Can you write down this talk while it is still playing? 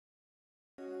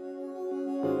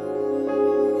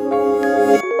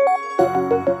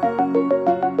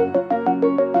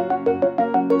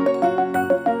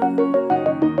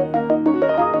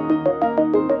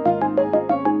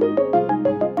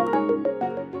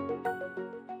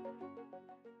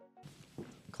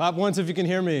Clap once if you can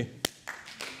hear me.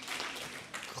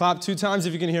 Clap 2 times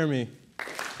if you can hear me.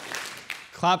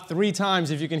 Clap 3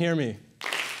 times if you can hear me.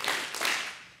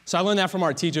 So I learned that from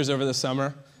our teachers over the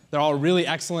summer. They're all really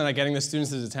excellent at getting the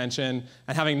students' attention.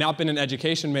 And having not been an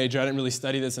education major, I didn't really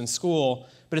study this in school,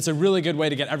 but it's a really good way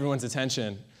to get everyone's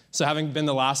attention. So having been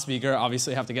the last speaker,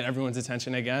 obviously I have to get everyone's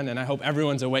attention again, and I hope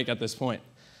everyone's awake at this point.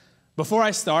 Before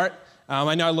I start,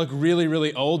 I know I look really,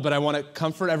 really old, but I want to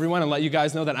comfort everyone and let you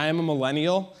guys know that I am a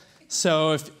millennial.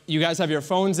 So if you guys have your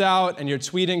phones out and you're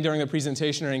tweeting during the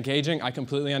presentation or engaging, I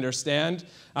completely understand.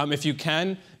 If you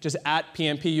can, just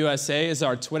 @PMPUSA is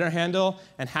our Twitter handle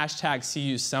and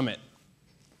 #CUSummit.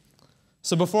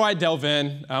 So before I delve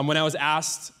in, when I was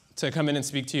asked to come in and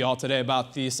speak to you all today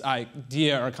about this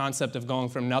idea or concept of going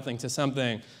from nothing to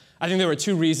something, I think there were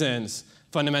 2 reasons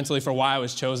fundamentally for why I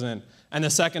was chosen. And the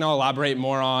second I'll elaborate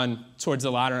more on towards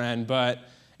the latter end. But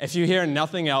if you hear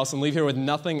nothing else and leave here with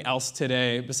nothing else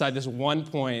today beside this one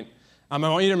point, I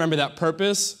want you to remember that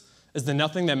purpose is the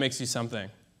nothing that makes you something.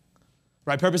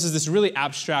 Right? Purpose is this really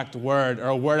abstract word, or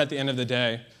a word at the end of the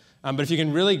day. But if you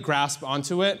can really grasp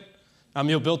onto it,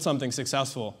 you'll build something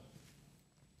successful.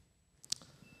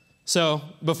 So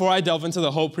before I delve into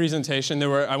the whole presentation,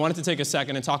 I wanted to take a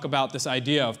second and talk about this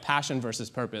idea of passion versus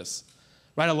purpose.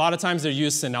 Right? A lot of times they're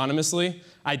used synonymously.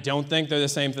 I don't think they're the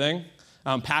same thing.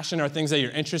 Passion are things that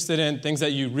you're interested in, things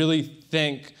that you really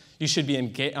think you should be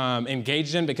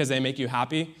engaged in because they make you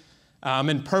happy.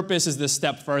 And purpose is this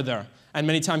step further. And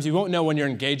many times you won't know when you're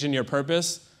engaged in your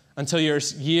purpose until you're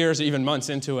years or even months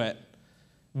into it.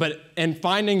 But in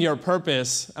finding your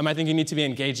purpose, I think you need to be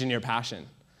engaged in your passion.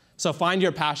 So find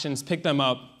your passions, pick them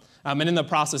up, and in the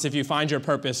process, if you find your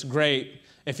purpose, great.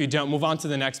 If you don't, move on to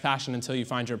the next passion until you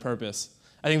find your purpose.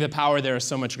 I think the power there is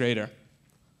so much greater.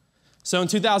 So in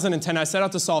 2010, I set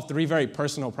out to solve 3 very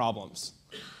personal problems.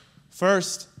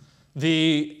 First,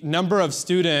 the number of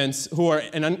students who are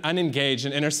unengaged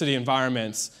in inner city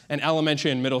environments in elementary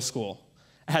and middle school.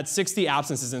 I had 60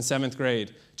 absences in 7th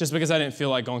grade just because I didn't feel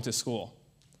like going to school.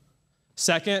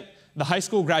 Second, the high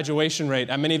school graduation rate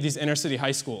at many of these inner city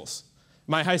high schools.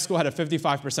 My high school had a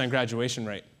 55% graduation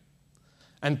rate.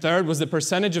 And third was the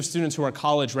percentage of students who are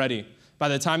college ready by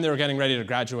the time they were getting ready to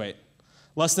graduate.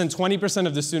 Less than 20%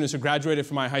 of the students who graduated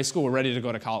from my high school were ready to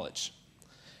go to college.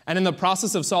 And in the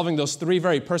process of solving those 3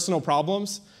 very personal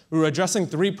problems, we were addressing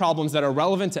 3 problems that are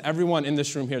relevant to everyone in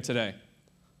this room here today.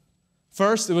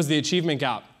 First, it was the achievement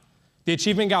gap. The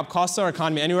achievement gap costs our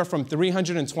economy anywhere from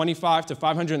 $325 to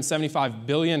 $575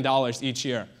 billion each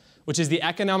year, which is the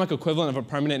economic equivalent of a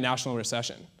permanent national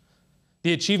recession.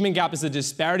 The achievement gap is the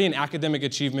disparity in academic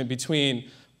achievement between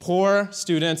poor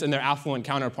students and their affluent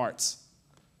counterparts.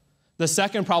 The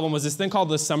second problem was this thing called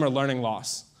the summer learning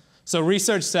loss. So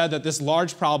research said that this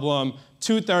large problem,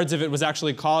 2/3 of it was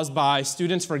actually caused by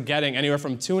students forgetting anywhere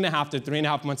from 2.5 to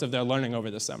 3.5 months of their learning over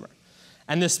the summer.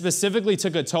 And this specifically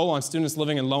took a toll on students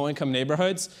living in low-income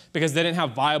neighborhoods because they didn't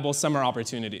have viable summer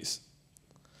opportunities.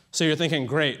 So you're thinking,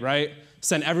 great, right?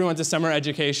 Send everyone to summer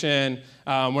education.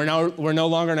 We're no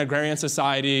longer an agrarian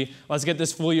society. Let's get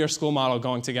this full-year school model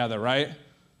going together, right?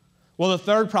 Well, the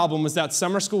third problem was that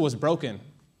summer school was broken.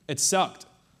 It sucked,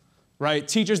 right?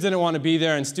 Teachers didn't want to be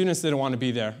there and students didn't want to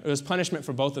be there. It was punishment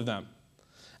for both of them.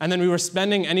 And then we were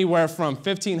spending anywhere from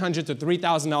 $1,500 to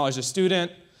 $3,000 a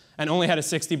student and only had a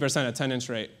 60% attendance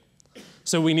rate.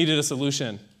 So we needed a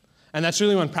solution. And that's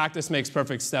really when practice makes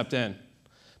perfect stepped in.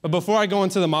 But before I go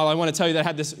into the model, I want to tell you that I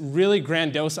had this really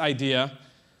grandiose idea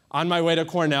on my way to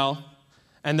Cornell,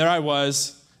 and there I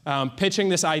was pitching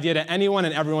this idea to anyone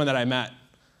and everyone that I met.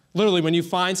 Literally, when you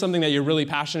find something that you're really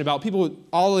passionate about,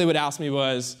 all they would ask me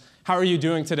was, how are you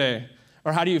doing today?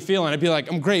 Or how do you feel? And I'd be like,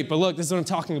 I'm great, but look, this is what I'm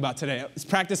talking about today.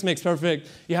 Practice makes perfect.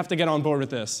 You have to get on board with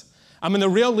this. The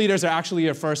real leaders are actually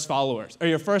your first followers, or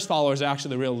your first followers are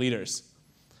actually the real leaders.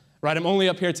 Right? I'm only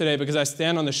up here today because I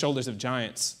stand on the shoulders of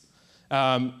giants.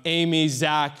 Amy,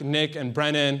 Zach, Nick, and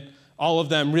Brennan, all of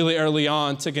them really early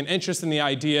on took an interest in the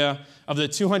idea of the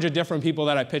 200 different people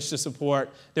that I pitched to support.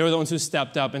 They were the ones who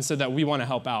stepped up and said that we want to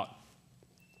help out.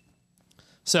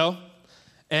 So,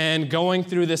 and going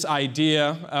through this idea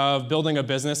of building a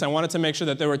business, I wanted to make sure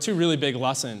that there were 2 really big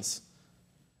lessons.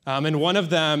 And one of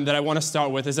them that I want to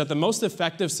start with is that the most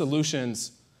effective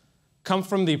solutions come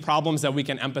from the problems that we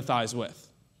can empathize with.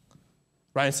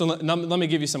 Right? So let me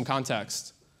give you some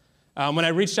context. When I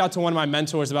reached out to one of my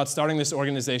mentors about starting this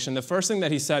organization, the first thing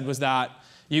that he said was that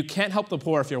you can't help the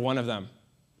poor if you're one of them.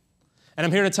 And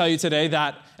I'm here to tell you today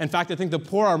that, in fact, I think the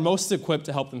poor are most equipped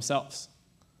to help themselves,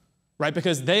 right?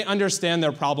 Because they understand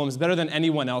their problems better than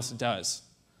anyone else does.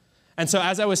 And so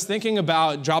as I was thinking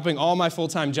about dropping all my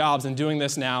full-time jobs and doing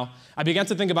this now, I began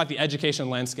to think about the education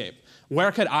landscape.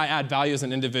 Where could I add value as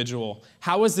an individual?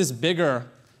 How is this bigger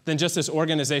than just this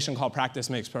organization called Practice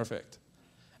Makes Perfect?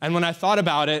 And when I thought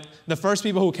about it, the first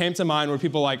people who came to mind were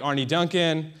people like Arnie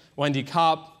Duncan, Wendy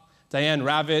Kopp, Diane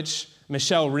Ravitch,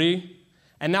 Michelle Rhee,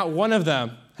 and not one of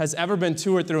them has ever been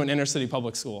to or through an inner city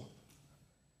public school.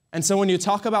 And so when you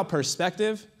talk about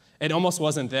perspective, it almost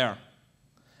wasn't there.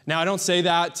 Now, I don't say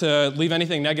that to leave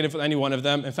anything negative with any one of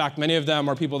them. In fact, many of them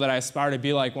are people that I aspire to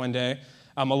be like one day.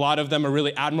 A lot of them are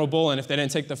really admirable, and if they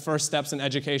didn't take the first steps in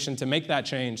education to make that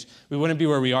change, we wouldn't be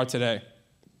where we are today.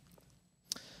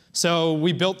 So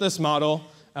we built this model.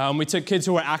 We took kids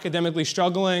who were academically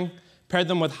struggling, paired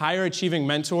them with higher achieving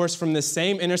mentors from the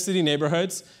same inner city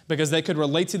neighborhoods because they could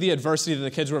relate to the adversity that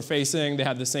the kids were facing. They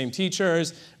had the same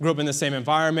teachers, grew up in the same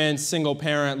environment, single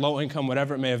parent, low income,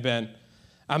 whatever it may have been.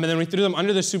 And then we threw them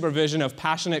under the supervision of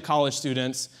passionate college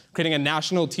students, creating a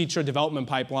national teacher development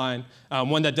pipeline,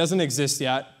 one that doesn't exist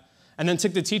yet, and then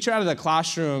took the teacher out of the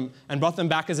classroom and brought them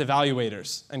back as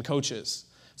evaluators and coaches.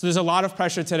 So there's a lot of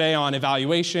pressure today on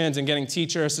evaluations and getting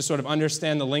teachers to sort of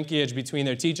understand the linkage between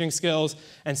their teaching skills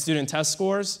and student test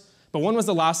scores. But when was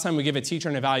the last time we gave a teacher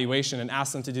an evaluation and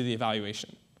asked them to do the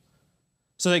evaluation?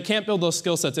 So they can't build those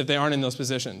skill sets if they aren't in those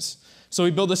positions. So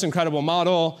we build this incredible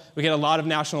model. We get a lot of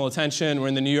national attention. We're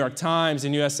in the New York Times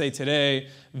and USA Today,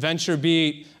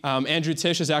 VentureBeat. Andrew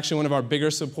Tisch is actually one of our bigger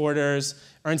supporters.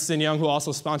 Ernst & Young, who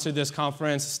also sponsored this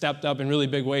conference, stepped up in really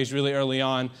big ways really early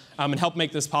on and helped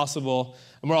make this possible.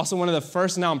 And we're also one of the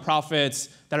first nonprofits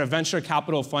that are venture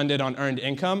capital funded on earned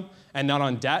income and not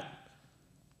on debt.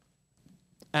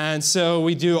 And so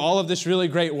we do all of this really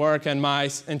great work. And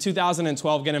in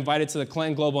 2012, get invited to the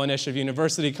Clinton Global Initiative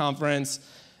University Conference.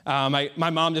 My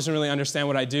mom doesn't really understand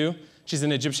what I do. She's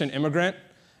an Egyptian immigrant.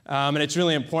 And it's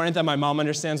really important that my mom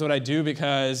understands what I do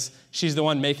because she's the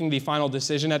one making the final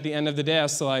decision at the end of the day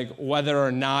as to like whether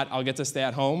or not I'll get to stay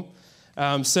at home.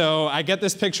 So I get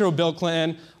this picture of Bill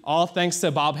Clinton, all thanks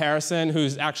to Bob Harrison,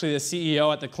 who's actually the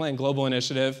CEO at the Clinton Global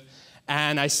Initiative.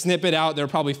 And I snip it out. There are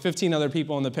probably 15 other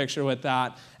people in the picture with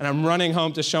that. And I'm running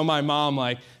home to show my mom,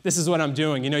 like, this is what I'm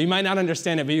doing. You know, you might not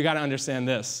understand it, but you got to understand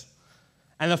this.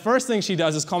 And the first thing she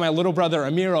does is call my little brother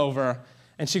Amir over.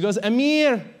 And she goes,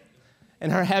 Amir,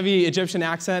 in her heavy Egyptian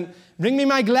accent, bring me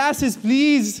my glasses,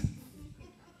 please.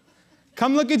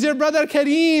 Come look at your brother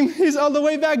Karim. He's all the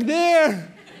way back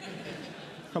there.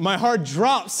 My heart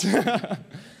drops.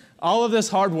 All of this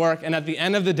hard work, and at the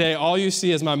end of the day, all you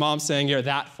see is my mom saying, you're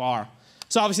that far.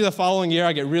 So obviously the following year,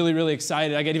 I get really, really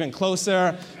excited. I get even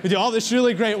closer. We do all this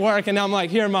really great work, and now I'm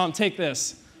like, here, Mom, take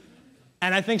this.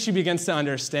 And I think she begins to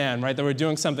understand, right, that we're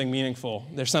doing something meaningful.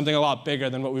 There's something a lot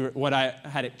bigger than what I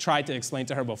had tried to explain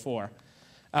to her before.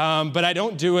 But I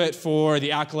don't do it for the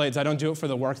accolades. I don't do it for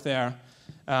the work there.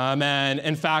 And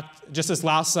in fact, just this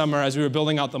last summer, as we were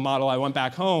building out the model, I went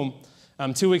back home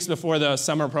 2 weeks before the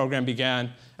summer program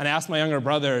began, and I asked my younger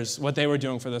brothers what they were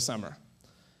doing for the summer.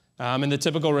 And the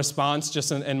typical response,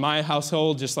 just in my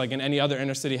household, just like in any other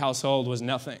inner city household, was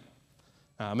nothing.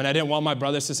 And I didn't want my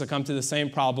brothers to succumb to the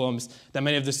same problems that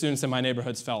many of the students in my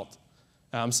neighborhoods felt.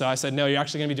 So I said, no, you're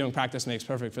actually going to be doing Practice Makes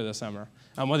Perfect for this summer,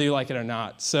 whether you like it or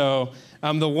not. So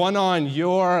the one on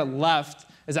your left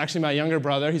is actually my younger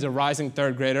brother. He's a rising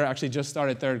third grader, actually just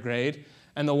started third grade.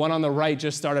 And the one on the right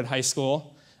just started high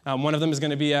school. One of them is going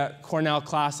to be a Cornell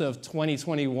class of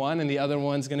 2021, and the other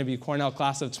one's going to be Cornell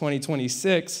class of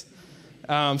 2026.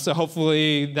 So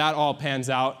hopefully that all pans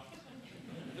out.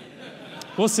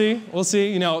 We'll see. We'll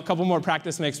see. You know, a couple more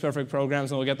Practice Makes Perfect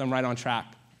programs, and we'll get them right on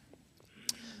track.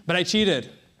 But I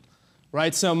cheated,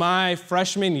 right? So my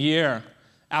freshman year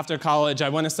after college, I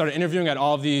went and started interviewing at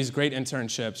all of these great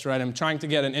internships, right? I'm trying to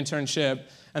get an internship,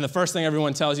 and the first thing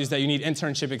everyone tells you is that you need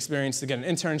internship experience to get an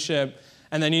internship,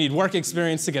 and then you need work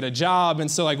experience to get a job,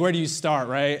 and so like, where do you start,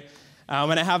 right?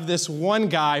 And I have this one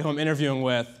guy who I'm interviewing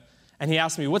with, and he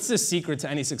asked me, what's the secret to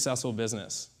any successful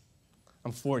business?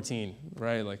 I'm 14,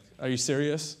 right? Like, are you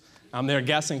serious? I'm there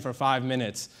guessing for 5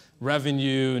 minutes.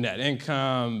 Revenue, net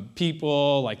income,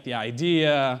 people, like the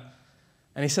idea.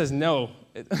 And he says, no,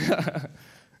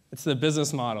 it's the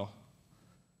business model,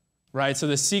 right? So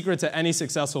the secret to any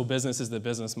successful business is the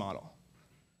business model.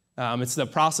 It's the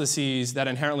processes that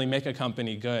inherently make a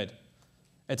company good.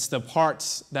 It's the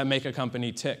parts that make a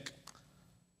company tick.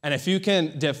 And if you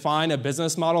can define a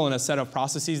business model and a set of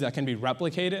processes that can be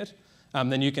replicated,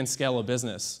 then you can scale a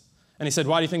business. And he said,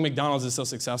 why do you think McDonald's is so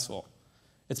successful?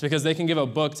 It's because they can give a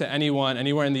book to anyone,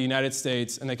 anywhere in the United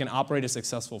States, and they can operate a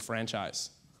successful franchise.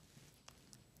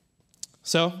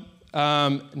 So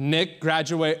Nick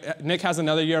has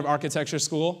another year of architecture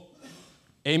school.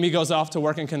 Amy goes off to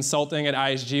work in consulting at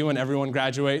ISG when everyone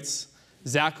graduates.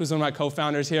 Zach, who's one of my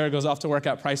co-founders here, goes off to work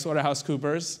at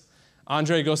PricewaterhouseCoopers.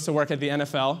 Andre goes to work at the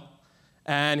NFL.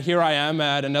 And here I am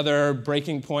at another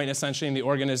breaking point, essentially, in the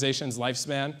organization's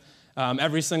lifespan.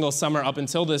 Every single summer up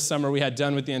until this summer, we had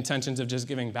done with the intentions of just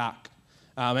giving back,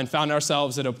 and found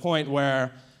ourselves at a point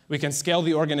where we can scale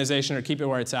the organization or keep it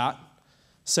where it's at.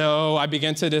 So I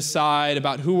began to decide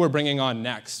about who we're bringing on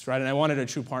next, right? And I wanted a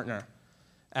true partner.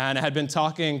 And I had been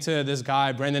talking to this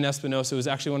guy, Brandon Espinosa, who was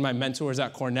actually one of my mentors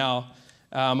at Cornell,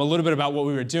 a little bit about what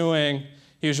we were doing.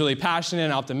 He was really passionate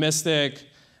and optimistic,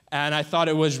 and I thought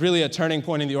it was really a turning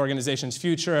point in the organization's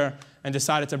future and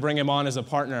decided to bring him on as a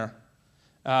partner.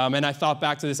 And I thought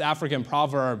back to this African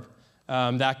proverb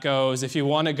that goes, if you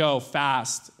want to go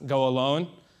fast, go alone,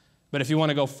 but if you want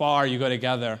to go far, you go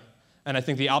together. And I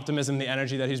think the optimism, the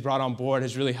energy that he's brought on board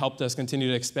has really helped us continue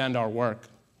to expand our work.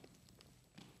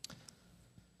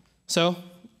 So,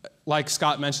 like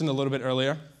Scott mentioned a little bit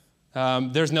earlier,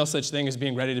 there's no such thing as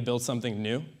being ready to build something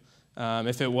new.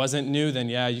 If it wasn't new, then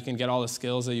yeah, you can get all the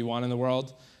skills that you want in the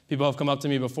world. People have come up to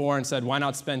me before and said, why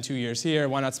not spend 2 years here?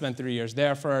 Why not spend 3 years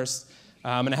there first?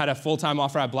 And I had a full-time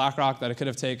offer at BlackRock that I could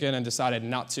have taken and decided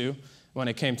not to when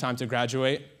it came time to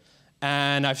graduate.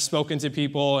 And I've spoken to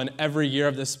people in every year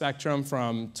of the spectrum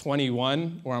from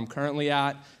 21, where I'm currently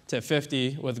at, to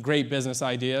 50 with great business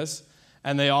ideas.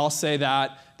 And they all say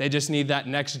that they just need that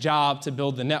next job to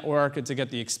build the network and to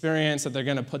get the experience that they're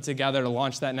going to put together to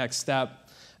launch that next step.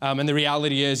 And the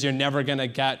reality is you're never going to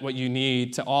get what you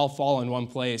need to all fall in one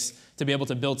place to be able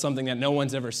to build something that no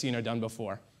one's ever seen or done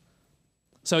before.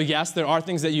 So yes, there are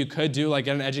things that you could do, like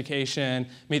get an education,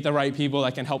 meet the right people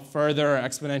that can help further or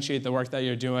exponentiate the work that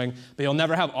you're doing, but you'll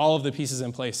never have all of the pieces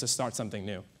in place to start something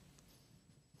new.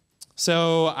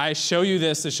 So I show you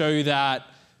this to show you that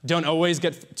don't always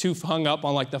get too hung up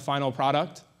on like the final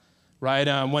product, right?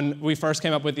 When we first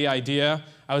came up with the idea,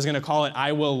 I was going to call it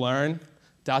I Will Learn, ...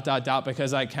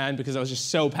 because I can, because I was just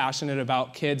so passionate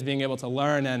about kids being able to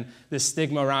learn and this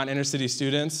stigma around inner city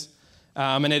students.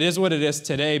 And it is what it is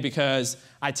today because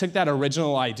I took that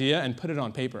original idea and put it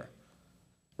on paper,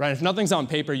 right? If nothing's on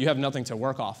paper, you have nothing to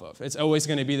work off of. It's always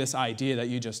going to be this idea that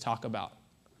you just talk about.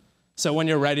 So when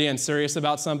you're ready and serious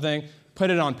about something, put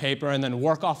it on paper and then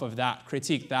work off of that,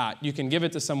 critique that. You can give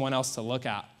it to someone else to look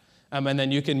at, and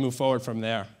then you can move forward from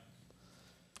there.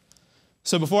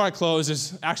 So before I close,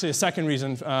 there's actually a second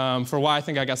reason for why I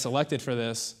think I got selected for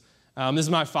this. This is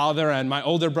my father and my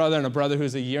older brother and a brother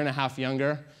who's 1.5 years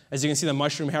younger. As you can see, the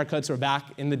mushroom haircuts were back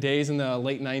in the days in the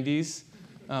late 90s.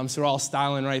 So we're all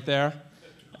styling right there.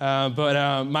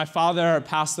 But my father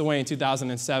passed away in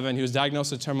 2007. He was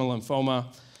diagnosed with terminal lymphoma.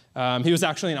 He was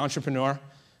actually an entrepreneur.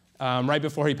 Right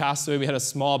before he passed away, we had a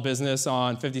small business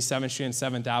on 57th Street and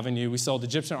 7th Avenue. We sold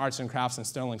Egyptian arts and crafts and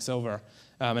sterling silver.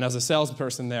 And I was a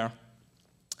salesperson there.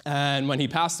 And when he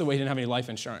passed away, he didn't have any life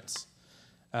insurance.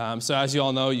 So as you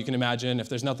all know, you can imagine if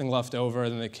there's nothing left over,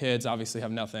 then the kids obviously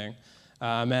have nothing.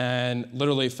 And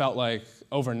literally felt like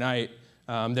overnight,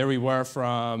 there we were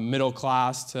from middle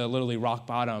class to literally rock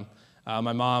bottom.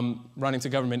 My mom running to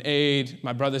government aid,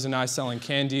 my brothers and I selling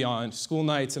candy on school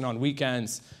nights and on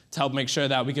weekends to help make sure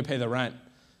that we could pay the rent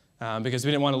because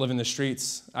we didn't want to live in the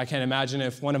streets. I can't imagine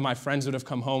if one of my friends would have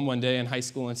come home one day in high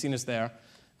school and seen us there,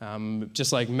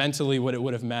 just like mentally what it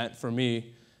would have meant for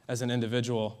me as an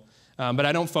individual. But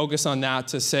I don't focus on that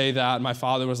to say that my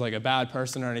father was like a bad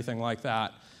person or anything like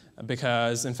that.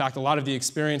 Because, in fact, a lot of the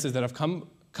experiences that have come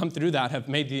through that have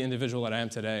made the individual that I am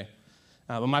today.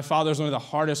 But my father is one of the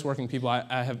hardest working people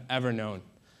I have ever known.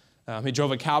 He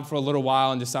drove a cab for a little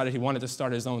while and decided he wanted to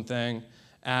start his own thing.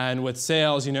 And with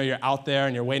sales, you know, you're out there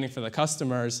and you're waiting for the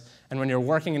customers. And when you're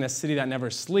working in a city that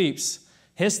never sleeps,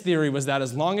 his theory was that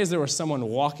as long as there was someone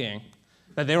walking,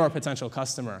 that they were a potential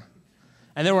customer.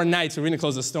 And there were nights where we didn't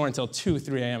close the store until 2,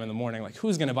 3 a.m. in the morning. Like,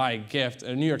 who's going to buy a gift,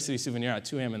 a New York City souvenir at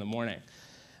 2 a.m. in the morning?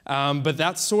 But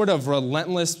that sort of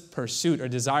relentless pursuit or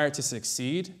desire to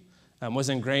succeed was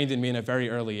ingrained in me in a very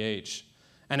early age.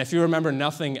 And if you remember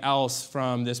nothing else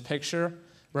from this picture,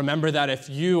 remember that if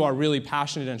you are really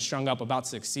passionate and strung up about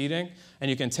succeeding, and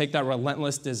you can take that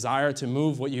relentless desire to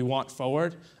move what you want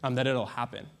forward, that it'll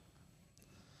happen.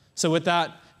 So with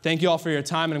that, thank you all for your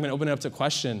time, and I'm going to open it up to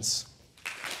questions.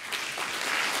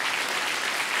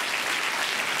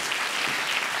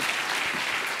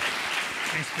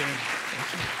 Thanks, Karim.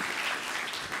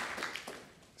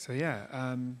 So yeah,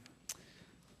 I'll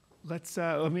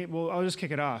just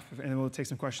kick it off, and then we'll take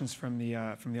some questions from the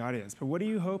audience. But what do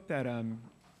you hope that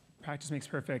Practice Makes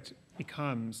Perfect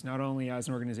becomes, not only as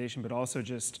an organization, but also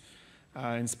just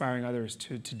inspiring others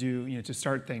to do, to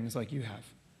start things like you have?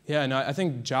 Yeah, no, I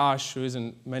think Josh, who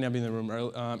might not be in the room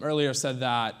earlier, said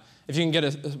that if you can get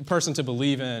a person to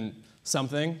believe in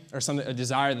something or a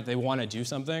desire that they want to do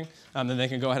something, then they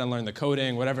can go ahead and learn the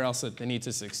coding, whatever else that they need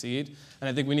to succeed. And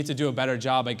I think we need to do a better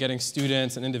job at getting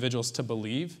students and individuals to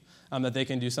believe that they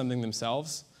can do something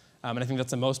themselves. And I think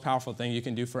that's the most powerful thing you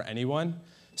can do for anyone.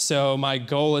 So my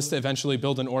goal is to eventually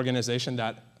build an organization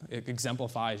that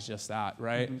exemplifies just that,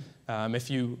 right? Mm-hmm. If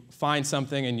you find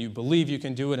something and you believe you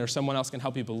can do it, or someone else can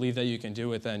help you believe that you can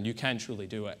do it, then you can truly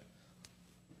do it.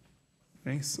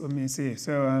 Thanks. Let me see.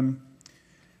 So,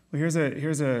 well, here's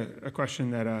a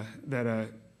question that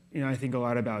I think a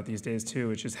lot about these days too,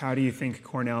 which is how do you think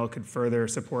Cornell could further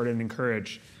support and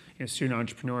encourage student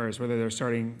entrepreneurs, whether they're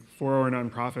starting for or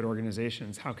nonprofit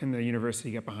organizations? How can the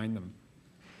university get behind them?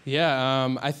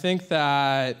 Yeah, I think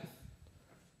that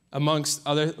amongst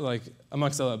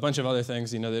a bunch of other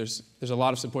things, there's a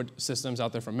lot of support systems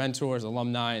out there for mentors,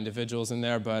 alumni, individuals in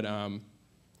there. But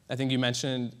I think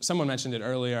someone mentioned it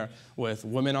earlier with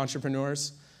women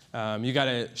entrepreneurs. You got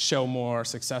to show more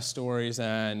success stories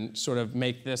and sort of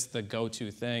make this the go-to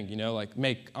thing. Like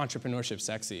make entrepreneurship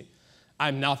sexy.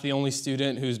 I'm not the only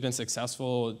student who's been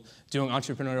successful doing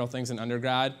entrepreneurial things in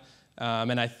undergrad.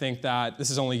 And I think that this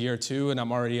is only year 2 and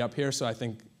I'm already up here, so I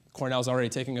think Cornell's already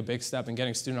taking a big step in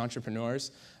getting student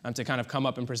entrepreneurs to kind of come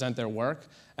up and present their work.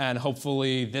 And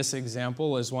hopefully this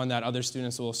example is one that other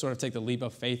students will sort of take the leap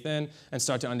of faith in and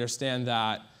start to understand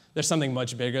that there's something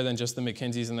much bigger than just the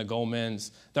McKinseys and the Goldmans.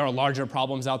 There are larger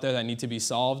problems out there that need to be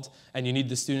solved, and you need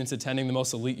the students attending the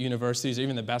most elite universities or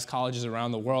even the best colleges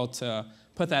around the world to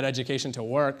put that education to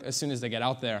work as soon as they get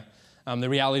out there. The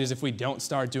reality is if we don't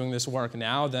start doing this work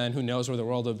now, then who knows where the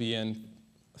world will be in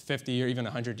 50 or even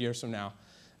 100 years from now.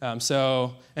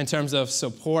 So in terms of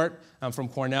support from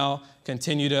Cornell,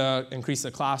 continue to increase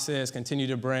the classes, continue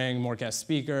to bring more guest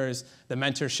speakers. The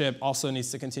mentorship also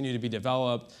needs to continue to be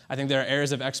developed. I think there are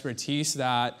areas of expertise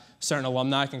that certain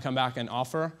alumni can come back and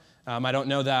offer. I don't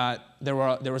know that there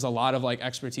was a lot of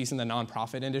expertise in the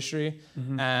nonprofit industry,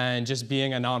 and just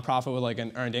being a nonprofit with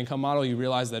an earned income model, you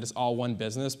realize that it's all one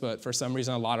business, but for some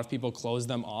reason a lot of people close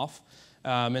them off.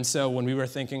 And so when we were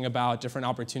thinking about different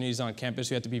opportunities on campus,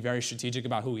 we had to be very strategic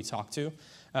about who we talk to.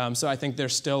 So I think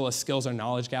there's still a skills or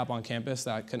knowledge gap on campus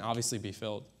that can obviously be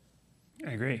filled.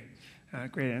 I agree.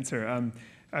 Great answer.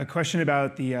 A question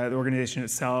about the organization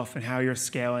itself and how you're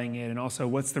scaling it, and also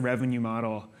what's the revenue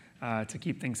model to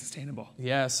keep things sustainable?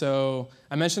 Yeah, so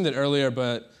I mentioned it earlier,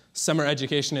 but summer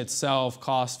education itself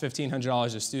costs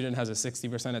 $1,500 a student, has a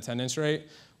 60% attendance rate.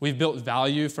 We've built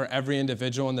value for every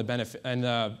individual in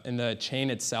the chain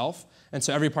itself. And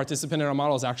so every participant in our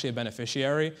model is actually a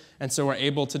beneficiary. And so we're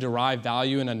able to derive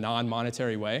value in a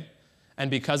non-monetary way.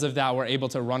 And because of that, we're able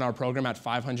to run our program at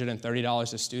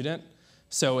 $530 a student.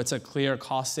 So it's a clear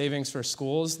cost savings for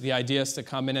schools. The idea is to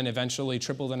come in and eventually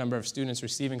triple the number of students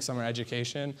receiving summer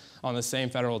education on the same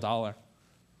federal dollar.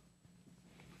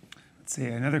 Let's see,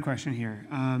 another question here.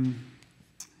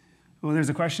 Well, there's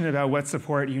a question about what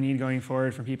support you need going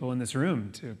forward from people in this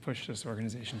room to push this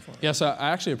organization forward. Yeah, so I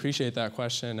actually appreciate that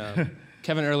question.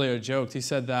 Kevin earlier joked. He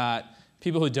said that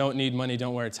people who don't need money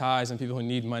don't wear ties, and people who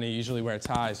need money usually wear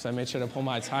ties. So I made sure to pull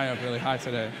my tie up really high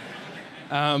today.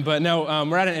 But no,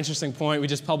 we're at an interesting point. We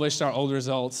just published our old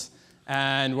results,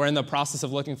 and we're in the process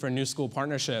of looking for new school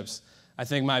partnerships. I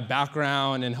think my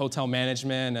background in hotel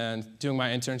management and doing my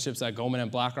internships at Goldman and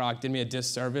BlackRock did me a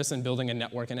disservice in building a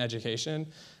network in education.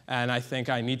 And I think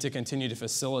I need to continue to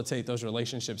facilitate those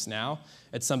relationships now.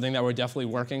 It's something that we're definitely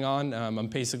working on. I'm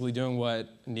basically doing what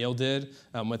Neil did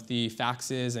with the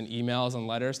faxes and emails and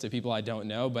letters to people I don't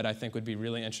know, but I think would be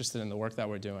really interested in the work that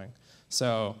we're doing.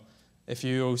 So if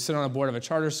you sit on a board of a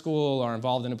charter school or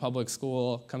involved in a public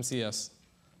school, come see us.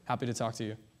 Happy to talk to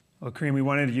you. Well, Karim, we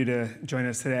wanted you to join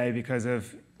us today because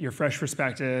of your fresh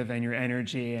perspective and your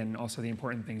energy and also the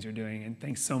important things you're doing. And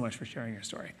thanks so much for sharing your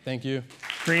story. Thank you.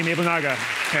 Karim Abouelnaga.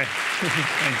 Okay.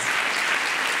 Thanks.